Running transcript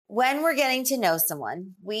When we're getting to know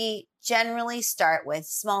someone, we generally start with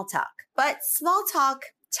small talk, but small talk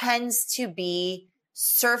tends to be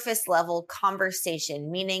surface level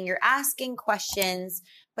conversation, meaning you're asking questions,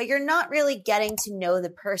 but you're not really getting to know the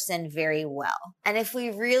person very well. And if we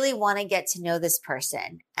really want to get to know this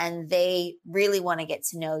person and they really want to get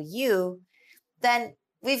to know you, then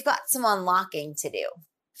we've got some unlocking to do.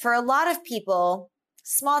 For a lot of people,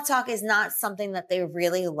 small talk is not something that they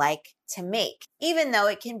really like to make, even though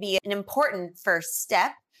it can be an important first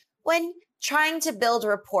step when trying to build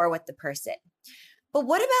rapport with the person. But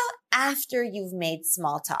what about after you've made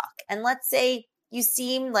small talk? And let's say you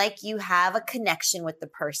seem like you have a connection with the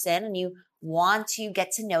person and you want to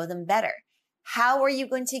get to know them better. How are you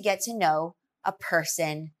going to get to know a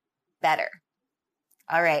person better?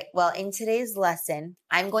 All right. Well, in today's lesson,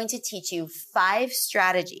 I'm going to teach you 5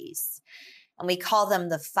 strategies, and we call them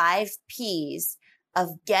the 5 Ps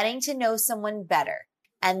of getting to know someone better.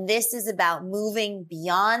 And this is about moving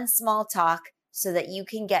beyond small talk so that you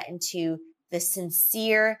can get into the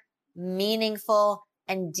sincere, meaningful,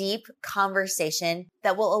 and deep conversation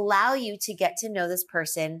that will allow you to get to know this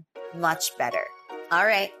person much better. All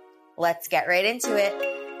right, let's get right into it.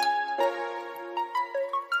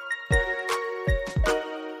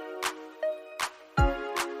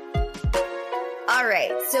 All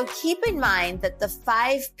right, so keep in mind that the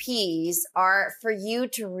 5 Ps are for you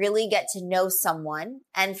to really get to know someone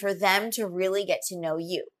and for them to really get to know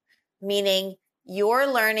you, meaning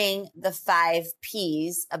you're learning the 5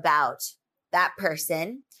 Ps about that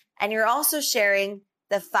person, and you're also sharing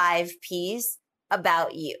the 5 Ps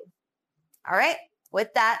about you. All right,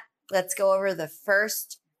 with that, let's go over the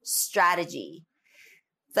first strategy.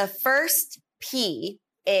 The first P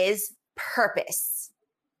is purpose.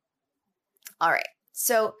 All right,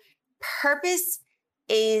 so purpose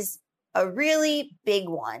is a really big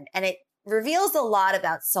one, and it reveals a lot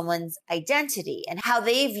about someone's identity and how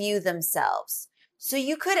they view themselves. So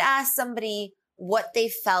you could ask somebody what they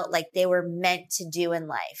felt like they were meant to do in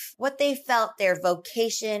life, what they felt their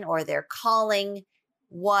vocation or their calling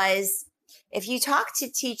was. If you talk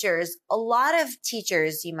to teachers, a lot of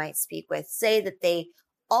teachers you might speak with say that they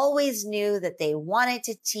always knew that they wanted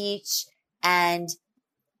to teach and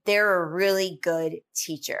they're a really good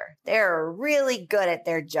teacher. They're really good at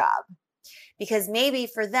their job because maybe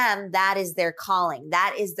for them, that is their calling.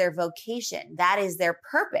 That is their vocation. That is their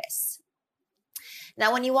purpose.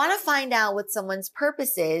 Now, when you want to find out what someone's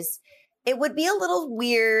purpose is, it would be a little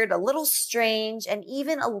weird, a little strange, and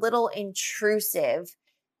even a little intrusive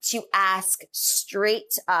to ask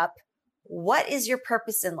straight up, what is your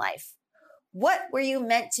purpose in life? What were you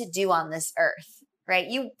meant to do on this earth? Right?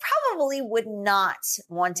 You probably would not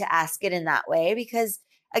want to ask it in that way because,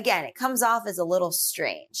 again, it comes off as a little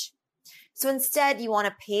strange. So instead, you want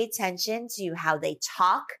to pay attention to how they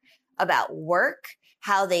talk about work,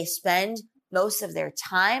 how they spend most of their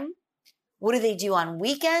time. What do they do on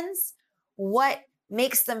weekends? What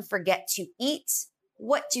makes them forget to eat?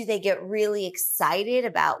 What do they get really excited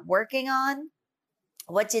about working on?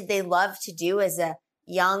 What did they love to do as a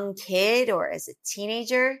young kid or as a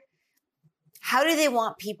teenager? How do they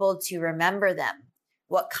want people to remember them?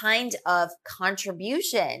 What kind of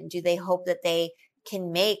contribution do they hope that they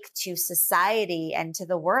can make to society and to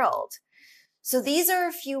the world? So these are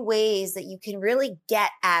a few ways that you can really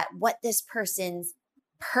get at what this person's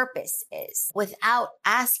purpose is without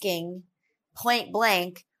asking point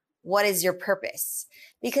blank, what is your purpose?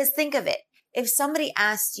 Because think of it. If somebody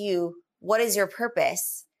asked you, what is your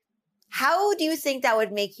purpose? How do you think that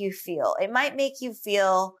would make you feel? It might make you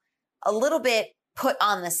feel a little bit put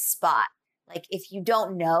on the spot. Like if you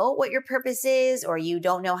don't know what your purpose is or you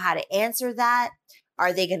don't know how to answer that,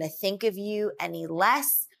 are they going to think of you any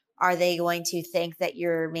less? Are they going to think that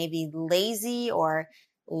you're maybe lazy or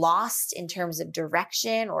lost in terms of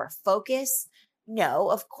direction or focus? No,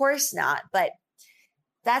 of course not. But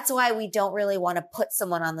that's why we don't really want to put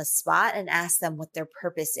someone on the spot and ask them what their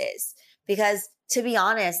purpose is. Because to be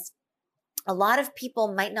honest, a lot of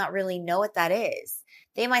people might not really know what that is.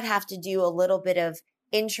 They might have to do a little bit of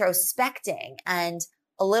introspecting and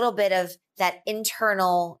a little bit of that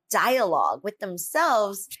internal dialogue with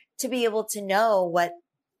themselves to be able to know what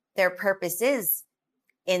their purpose is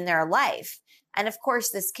in their life. And of course,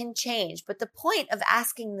 this can change. But the point of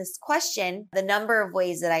asking this question, the number of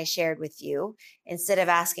ways that I shared with you, instead of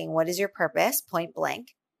asking, what is your purpose, point blank,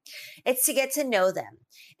 it's to get to know them.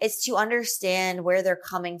 It's to understand where they're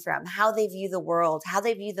coming from, how they view the world, how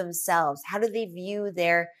they view themselves, how do they view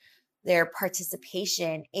their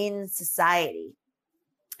participation in society.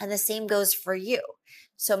 And the same goes for you.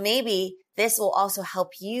 So maybe this will also help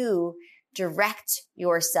you direct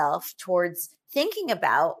yourself towards thinking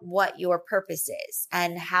about what your purpose is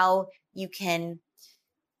and how you can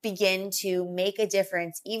begin to make a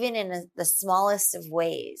difference, even in the smallest of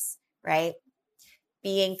ways, right?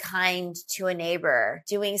 Being kind to a neighbor,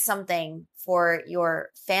 doing something for your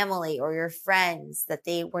family or your friends that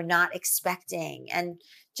they were not expecting, and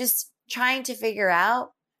just trying to figure out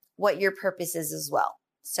what your purpose is as well.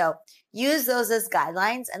 So use those as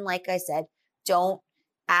guidelines. And like I said, don't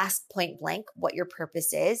ask point blank what your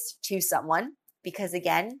purpose is to someone, because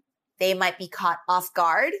again, they might be caught off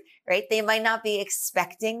guard, right? They might not be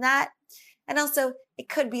expecting that. And also it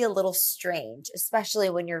could be a little strange, especially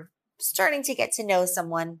when you're starting to get to know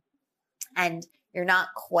someone and you're not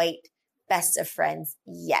quite best of friends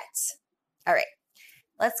yet. All right,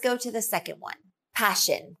 let's go to the second one.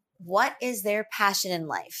 Passion. What is their passion in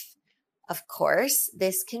life? Of course,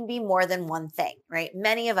 this can be more than one thing, right?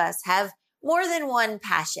 Many of us have more than one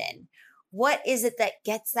passion. What is it that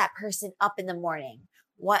gets that person up in the morning?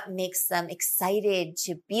 What makes them excited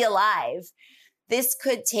to be alive? This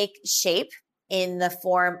could take shape in the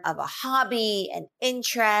form of a hobby, an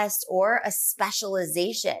interest, or a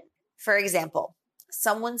specialization. For example,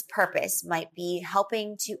 someone's purpose might be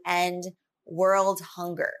helping to end world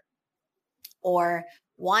hunger or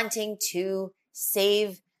wanting to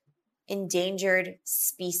save endangered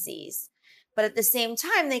species. But at the same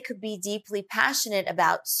time, they could be deeply passionate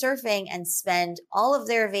about surfing and spend all of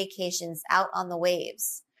their vacations out on the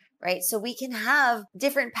waves, right? So we can have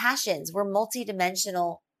different passions. We're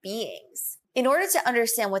multidimensional beings. In order to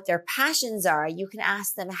understand what their passions are, you can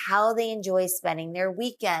ask them how they enjoy spending their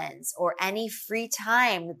weekends or any free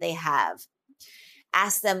time that they have.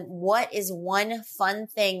 Ask them what is one fun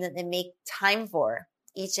thing that they make time for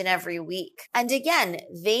each and every week. And again,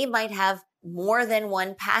 they might have more than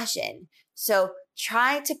one passion. So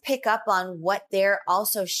try to pick up on what they're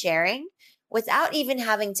also sharing without even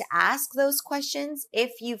having to ask those questions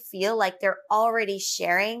if you feel like they're already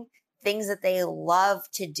sharing things that they love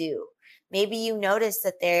to do. Maybe you notice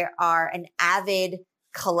that they are an avid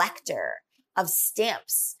collector of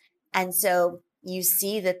stamps. And so you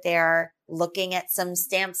see that they're looking at some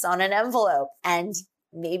stamps on an envelope, and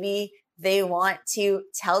maybe they want to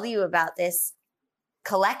tell you about this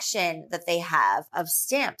collection that they have of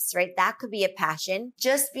stamps, right? That could be a passion.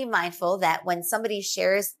 Just be mindful that when somebody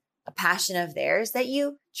shares a passion of theirs, that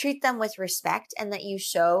you treat them with respect and that you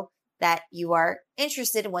show that you are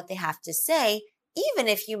interested in what they have to say, even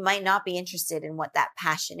if you might not be interested in what that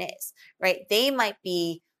passion is, right? They might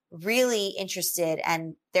be really interested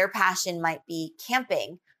and their passion might be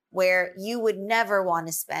camping, where you would never want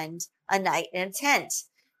to spend a night in a tent.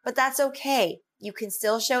 But that's okay. You can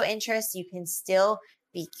still show interest. You can still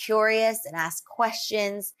be curious and ask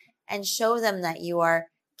questions and show them that you are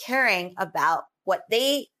caring about what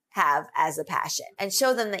they have as a passion, and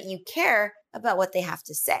show them that you care about what they have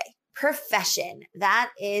to say. Profession. That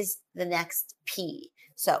is the next P.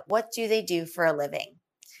 So what do they do for a living?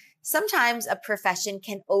 Sometimes a profession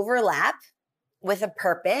can overlap with a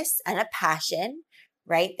purpose and a passion,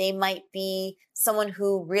 right? They might be someone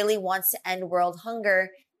who really wants to end world hunger,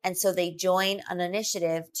 and so they join an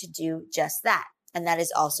initiative to do just that. And that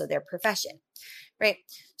is also their profession, right?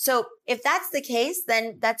 So if that's the case,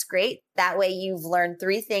 then that's great. That way you've learned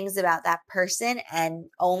 3 things about that person, and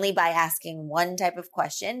only by asking one type of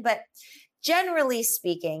question. But generally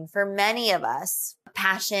speaking, for many of us, a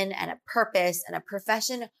passion and a purpose and a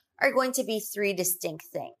profession are going to be 3 distinct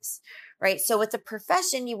things, right? So with the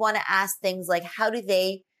profession, you want to ask things like, how do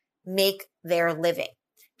they make their living?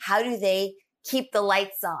 How do they keep the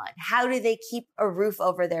lights on? How do they keep a roof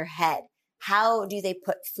over their head? How do they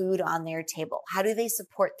put food on their table? How do they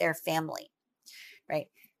support their family, right?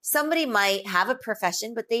 Somebody might have a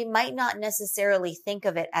profession, but they might not necessarily think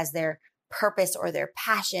of it as their purpose or their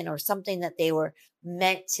passion or something that they were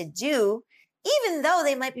meant to do, even though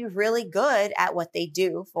they might be really good at what they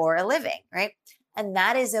do for a living, right? And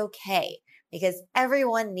that is okay, because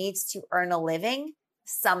everyone needs to earn a living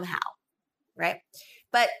somehow, right?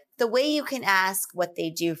 But the way you can ask what they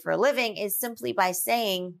do for a living is simply by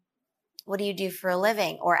saying, what do you do for a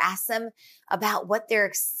living? Or ask them about what they're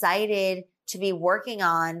excited to be working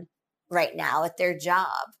on right now at their job.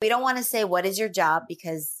 We don't want to say, what is your job?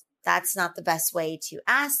 Because that's not the best way to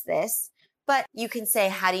ask this. But you can say,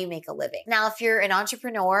 how do you make a living? Now, if you're an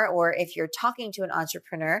entrepreneur or if you're talking to an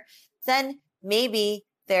entrepreneur, then maybe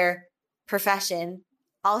their profession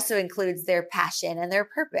also includes their passion and their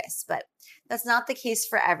purpose, but that's not the case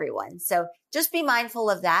for everyone. So just be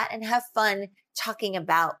mindful of that and have fun talking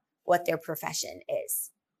about what their profession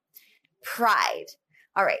is. Pride.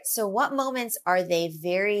 All right. So what moments are they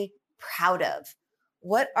very proud of?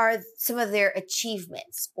 What are some of their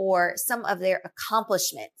achievements or some of their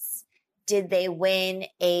accomplishments? Did they win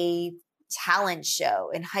a talent show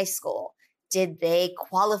in high school? Did they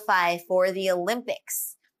qualify for the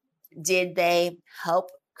Olympics? Did they help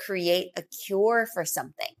create a cure for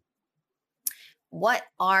something? What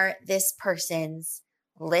are this person's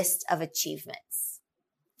list of achievements?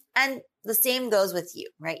 And the same goes with you,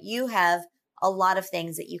 right? You have a lot of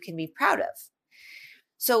things that you can be proud of.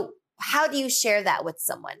 So how do you share that with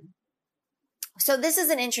someone? So this is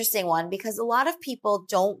an interesting one because a lot of people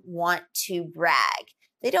don't want to brag.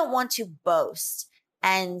 They don't want to boast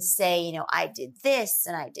and say, I did this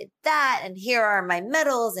and I did that, and here are my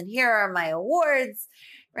medals and here are my awards,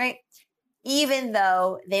 right? Even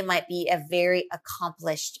though they might be a very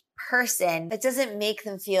accomplished person, it doesn't make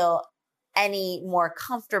them feel any more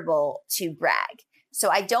comfortable to brag. So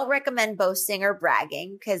I don't recommend boasting or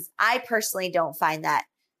bragging because I personally don't find that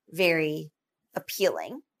very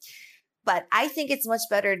appealing. But I think it's much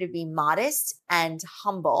better to be modest and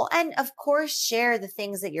humble and, of course, share the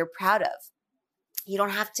things that you're proud of. You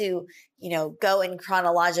don't have to, go in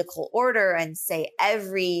chronological order and say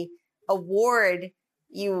every award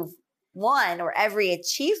you've won or every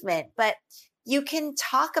achievement, but you can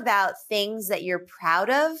talk about things that you're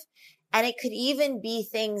proud of. And it could even be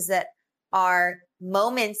things that are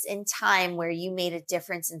moments in time where you made a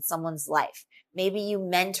difference in someone's life. Maybe you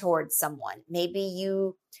mentored someone. Maybe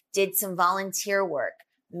you did some volunteer work.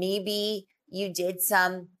 Maybe you did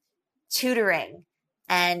some tutoring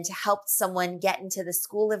and helped someone get into the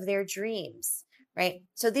school of their dreams, right?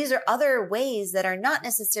 So these are other ways that are not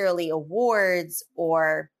necessarily awards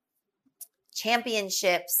or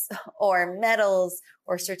championships or medals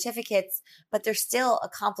or certificates, but they're still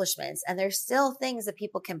accomplishments and they're still things that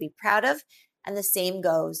people can be proud of. And the same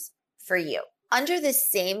goes for you. Under this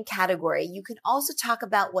same category, you can also talk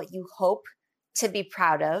about what you hope to be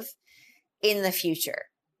proud of in the future.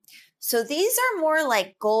 So these are more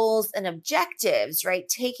like goals and objectives, right?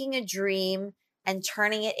 Taking a dream and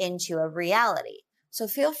turning it into a reality. So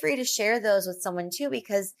feel free to share those with someone too,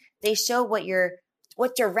 because they show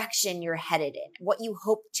what direction you're headed in, what you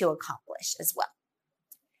hope to accomplish as well.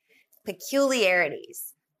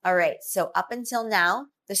 Peculiarities. All right. So up until now,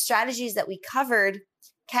 the strategies that we covered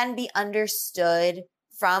can be understood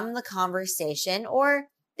from the conversation, or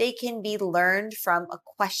they can be learned from a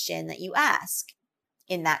question that you ask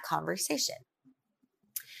in that conversation.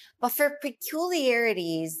 But for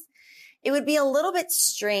peculiarities, it would be a little bit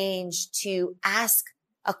strange to ask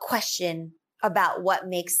a question about what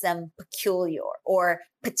makes them peculiar or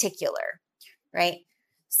particular, right?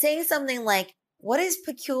 Saying something like, what is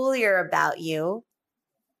peculiar about you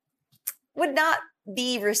would not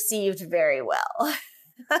be received very well.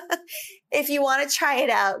 If you want to try it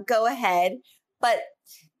out, go ahead. But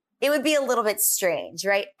it would be a little bit strange,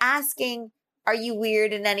 right? Asking, are you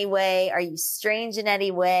weird in any way? Are you strange in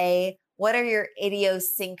any way? What are your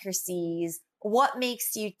idiosyncrasies? What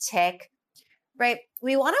makes you tick, right?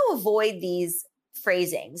 We want to avoid these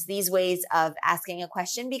phrasings, these ways of asking a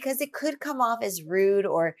question, because it could come off as rude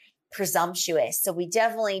or presumptuous. So we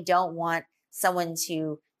definitely don't want someone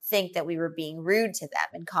to think that we were being rude to them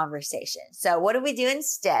in conversation. So what do we do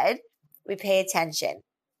instead? We pay attention.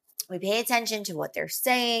 We pay attention to what they're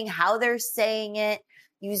saying, how they're saying it.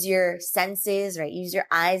 Use your senses, right? Use your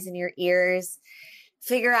eyes and your ears.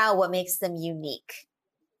 Figure out what makes them unique.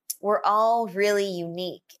 We're all really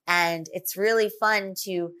unique, and it's really fun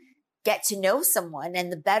to get to know someone.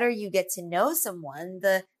 And the better you get to know someone,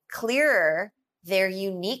 the clearer their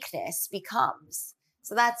uniqueness becomes.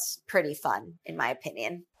 So that's pretty fun, in my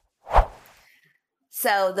opinion.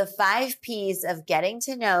 So the 5 P's of getting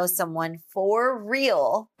to know someone for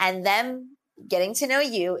real and them getting to know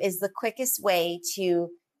you is the quickest way to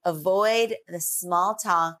avoid the small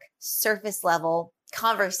talk, surface level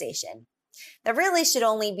conversation that really should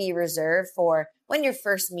only be reserved for when you're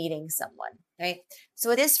first meeting someone, right? So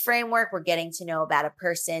with this framework, we're getting to know about a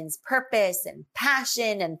person's purpose and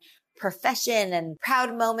passion and profession and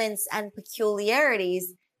proud moments and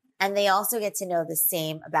peculiarities. And they also get to know the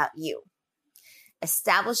same about you.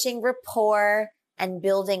 Establishing rapport and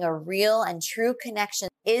building a real and true connection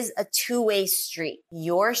is a two-way street.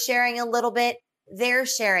 You're sharing a little bit, they're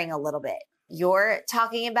sharing a little bit. You're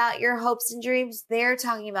talking about your hopes and dreams, they're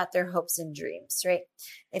talking about their hopes and dreams, right?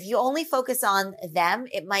 If you only focus on them,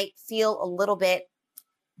 it might feel a little bit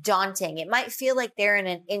daunting. It might feel like they're in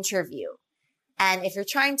an interview. And if you're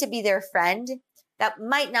trying to be their friend, that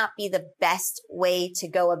might not be the best way to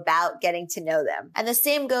go about getting to know them. And the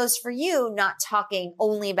same goes for you, not talking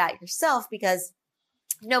only about yourself, because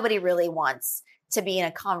nobody really wants to be in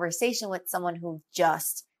a conversation with someone who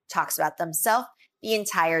just talks about themselves. the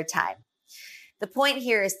entire time. The point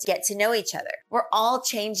here is to get to know each other. We're all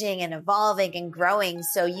changing and evolving and growing,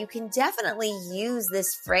 so you can definitely use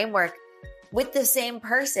this framework with the same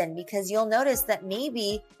person because you'll notice that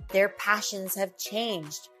maybe their passions have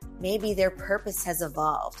changed. Maybe their purpose has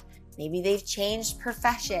evolved. Maybe they've changed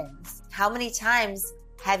professions. How many times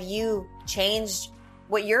have you changed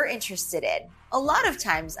what you're interested in? A lot of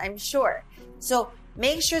times, I'm sure. So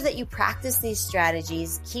make sure that you practice these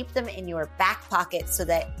strategies, keep them in your back pocket so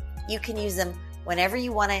that you can use them whenever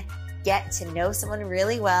you want to get to know someone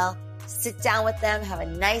really well, sit down with them, have a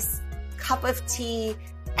nice cup of tea,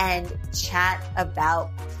 and chat about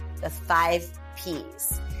the 5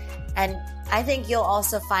 Ps. And I think you'll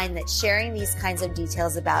also find that sharing these kinds of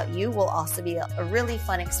details about you will also be a really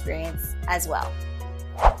fun experience as well.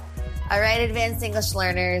 All right, advanced English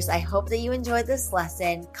learners, I hope that you enjoyed this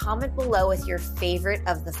lesson. Comment below with your favorite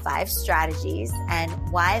of the 5 strategies and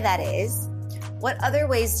why that is. What other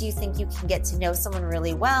ways do you think you can get to know someone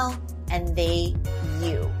really well and they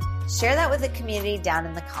you? Share that with the community down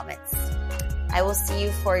in the comments. I will see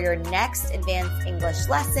you for your next advanced English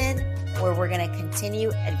lesson where we're going to continue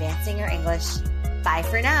advancing your English. Bye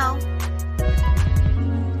for now.